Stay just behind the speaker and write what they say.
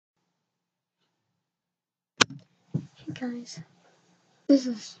Guys, this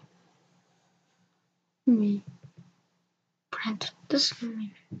is me, Brent. This is my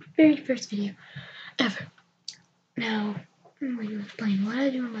very first video ever. Now, I'm going to explain what I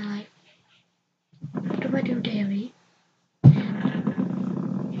do in my life, what do I do daily,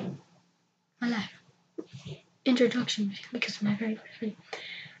 and my life. Introduction, because of my very first video.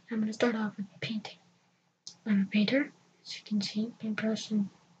 I'm going to start off with painting. I'm a painter, as you can see, paintbrush and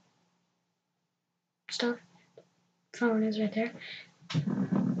stuff. Phone is right there.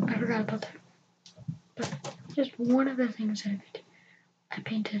 I forgot about that. But just one of the things that I painted. I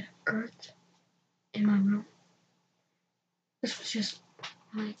painted Earth in my room. This was just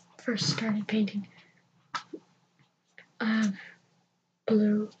when I first started painting. I have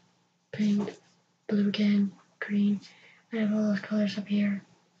blue, pink, blue again, green. I have all those colors up here.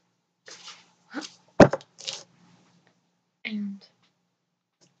 And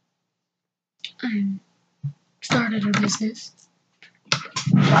I started a business.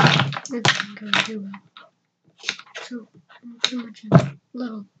 It didn't go too well. So I'm pretty much a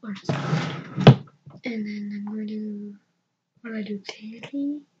little artist. And then I'm going to, what I do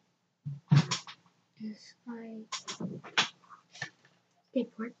daily is I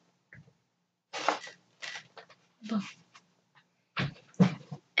skateboard.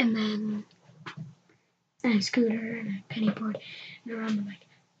 And then I scooter and I pennyboard and around the bike.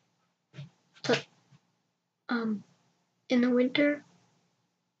 So, in the winter,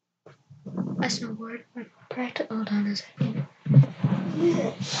 I snowboard. I practice. Hold on a second.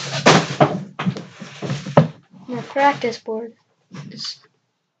 My practice board is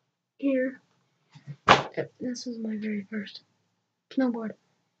here. This is my very first snowboard.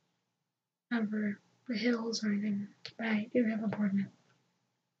 Not for the hills or anything, but I do have a board now.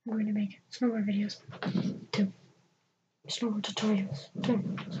 I'm going to make snowboard videos too. Snowboard tutorials too.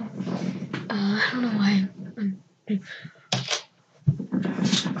 So, I don't know why I'm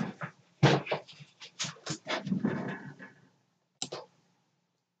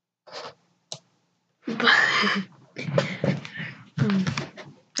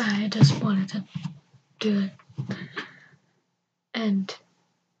I just wanted to do it. And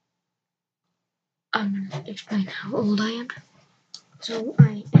I'm going to explain how old I am. So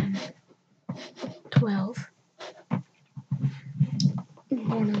I am 12.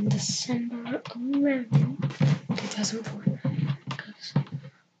 Born on December 11, 2004. Because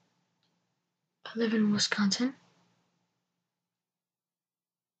I live in Wisconsin.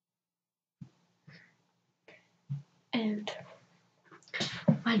 And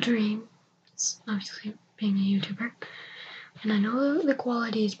my dream is obviously being a YouTuber. And I know the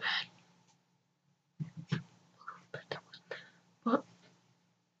quality is bad. But,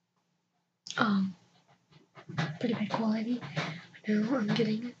 pretty bad quality. I know I'm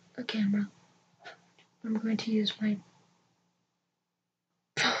getting a camera. I'm going to use my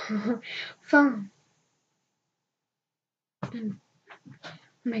phone. And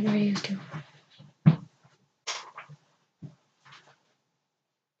make videos too.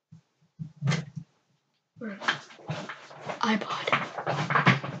 Or iPod.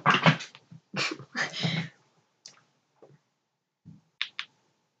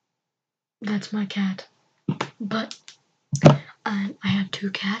 That's my cat. But I have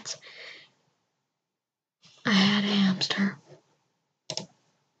 2 cats. I had a hamster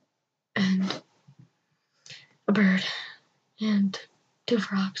and a bird and 2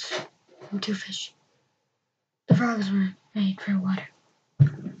 frogs and 2 fish. The frogs were made for water.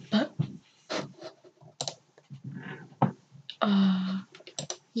 But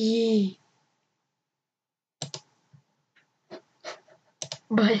yeah.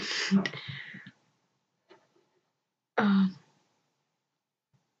 But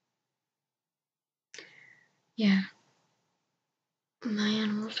yeah. My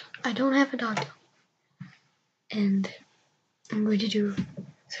animals. I don't have a dog though. And I'm going to do,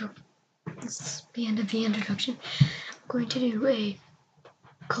 so this is the end of the introduction. I'm going to do a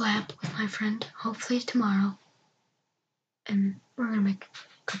collab with my friend, hopefully tomorrow. And we're going to make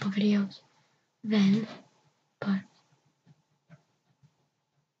a couple videos then. But,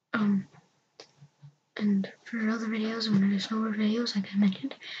 and for other videos, I'm going to do snowboard videos like I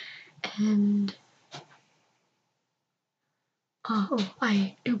mentioned. And,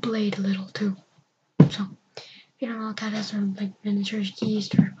 I do blade a little too. So, if you don't know what that is, they're like miniature skis.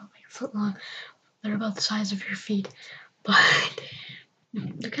 They're about like a foot long. They're about the size of your feet. But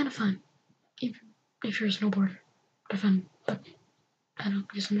they're kind of fun. Even if you're a snowboarder, they're fun. But I don't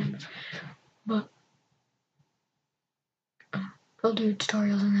do sometimes. But I'll do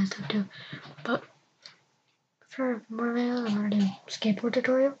tutorials and that stuff too. But for more videos, I'm gonna do skateboard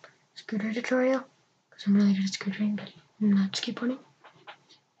tutorial, scooter tutorial, because I'm really good at skateboarding, but I'm not skateboarding.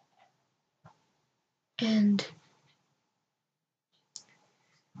 And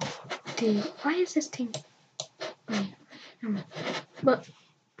why is this thing? Wait, but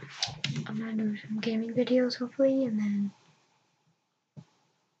I'm gonna do some gaming videos hopefully, and then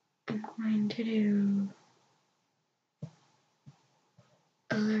I'm going to do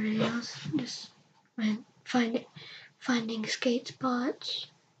other videos, just finding skate spots.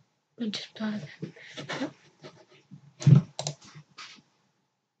 I just thought of that.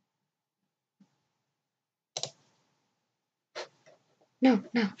 No,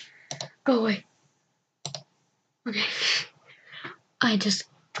 go away. Okay, I just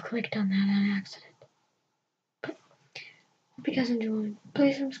clicked on that on accident. But hope you guys enjoyed.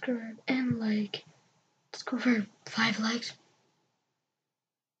 Please subscribe and like. Let's go for 5 likes.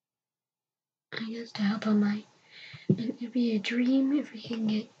 I guess to help on my. It'd be a dream if we can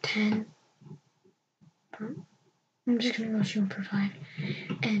get 10. But I'm just gonna go shoot for 5.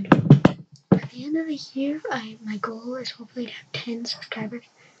 And at the end of the year, my goal is hopefully to have 10 subscribers.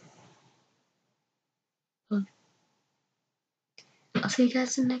 So I'll see you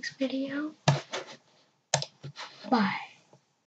guys in the next video. Bye.